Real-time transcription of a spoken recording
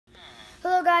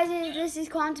guys, this is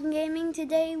Quantum Gaming.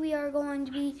 Today we are going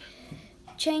to be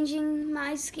changing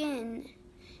my skin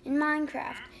in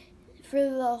Minecraft for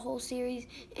the whole series,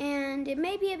 and it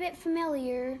may be a bit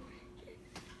familiar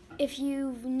if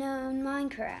you've known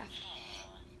Minecraft.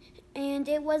 And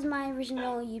it was my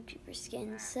original YouTuber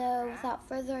skin, so without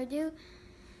further ado,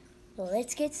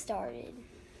 let's get started.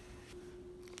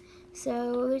 So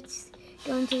let's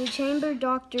go into the chamber.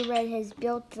 Dr. Red has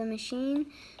built the machine,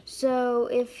 so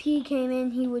if he came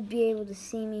in, he would be able to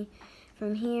see me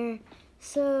from here.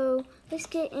 So let's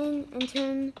get in and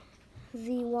turn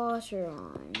the water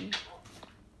on.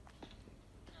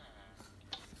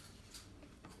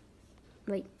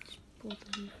 Wait, just pull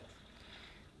the lever.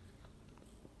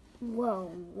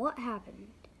 Whoa, what happened?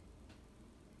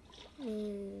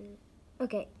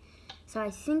 Okay, so I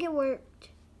think it worked.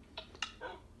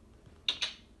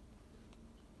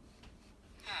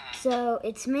 So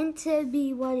it's meant to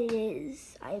be what it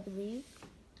is, I believe.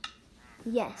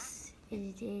 Yes,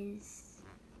 it is.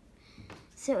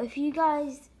 So if you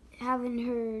guys haven't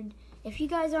heard, if you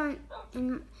guys aren't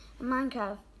in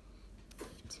Minecraft,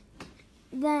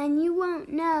 then you won't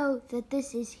know that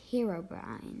this is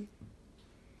Herobrine.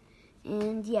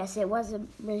 And yes, it was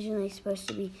originally supposed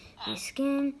to be my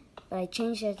skin, but I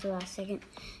changed it at the last second.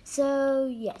 So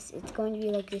yes, it's going to be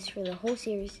like this for the whole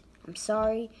series. I'm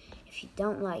sorry if you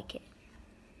don't like it.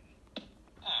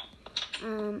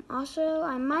 Also,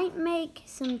 I might make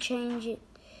some changes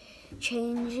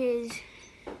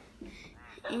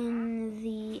in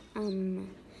the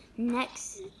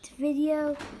next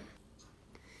video.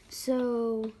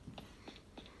 So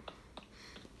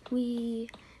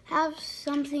we have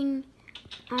something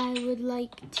I would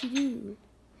like to do.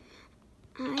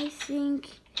 I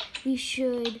think we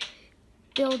should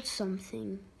build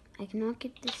something. I cannot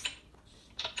get this.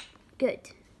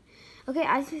 Good. Okay,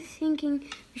 I was thinking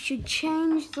we should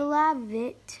change the lab a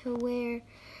bit to where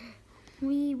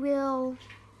we will,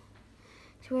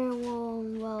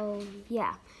 well,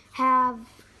 yeah, have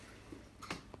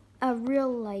a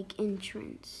real, like,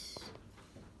 entrance.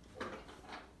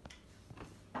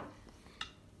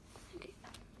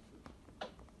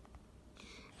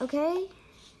 Okay,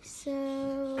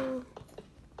 so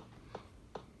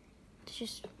let's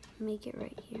just make it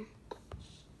right here.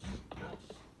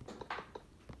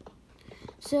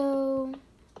 So,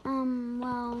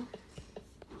 well,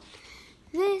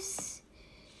 this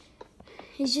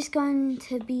is just going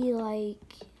to be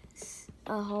like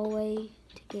a hallway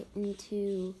to get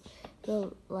into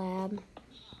the lab.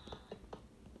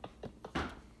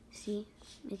 See,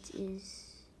 it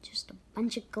is just a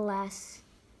bunch of glass.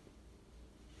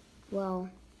 Well,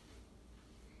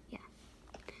 yeah,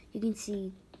 you can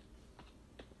see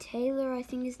Taylor, I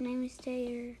think his name is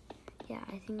Taylor. Yeah,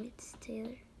 I think it's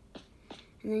Taylor.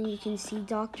 And then you can see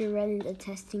Dr. Red in the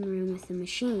testing room with the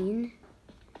machine.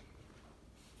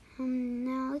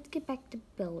 Now let's get back to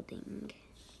building.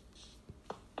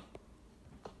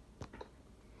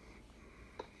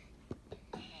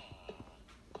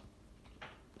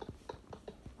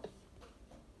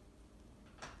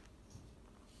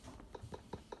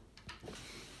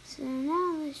 So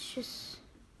now let's just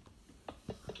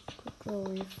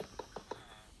quickly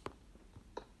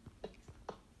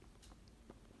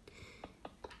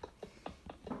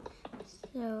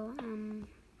So,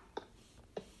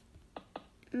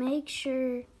 make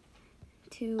sure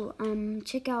to,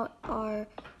 check out our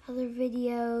other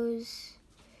videos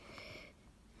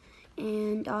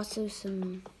and also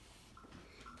some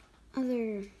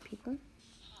other people.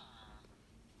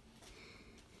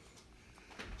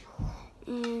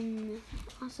 And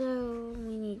also,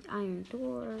 we need iron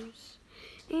doors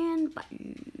and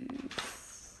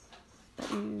buttons.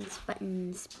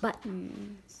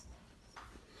 Buttons.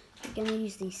 I'm gonna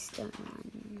use these stone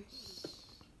ones.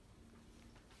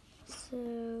 So,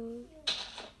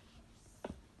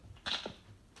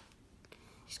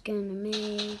 just gonna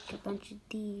make a bunch of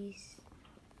these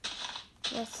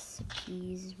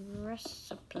recipes.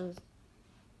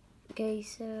 Okay,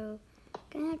 so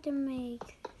gonna have to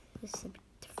make this a bit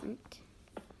different.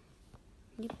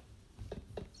 Yep.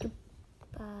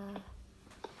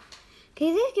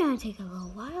 Okay, this is gonna take a little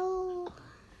while.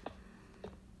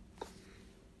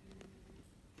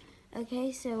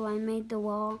 Okay, so I made the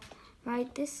wall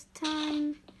right this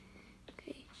time.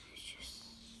 Okay, let's just,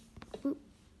 boop.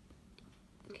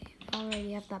 Okay, I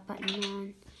already have that button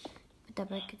on. Put that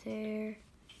back there.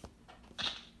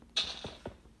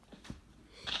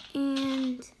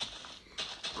 And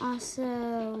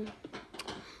also,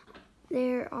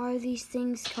 there are these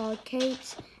things called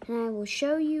capes, and I will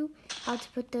show you how to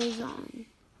put those on.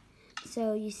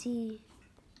 So you see,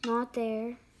 not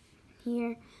there,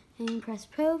 here, and press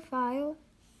profile,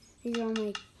 These are all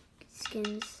my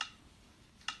skins.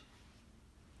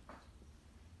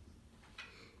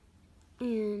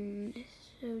 And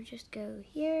so just go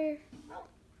here.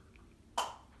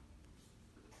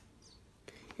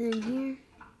 And then here.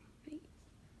 Right.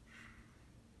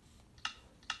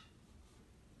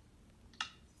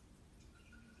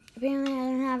 Apparently I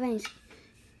don't have any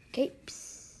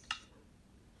capes.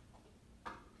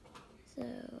 So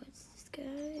it's this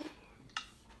guy.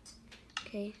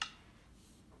 Okay.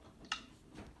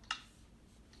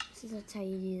 That's how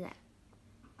you do that.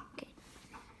 Okay.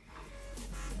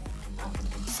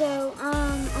 So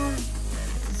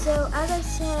so as I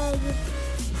said,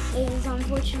 it is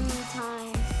unfortunately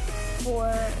time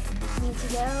for me to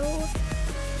go.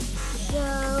 So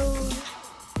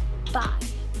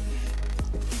bye.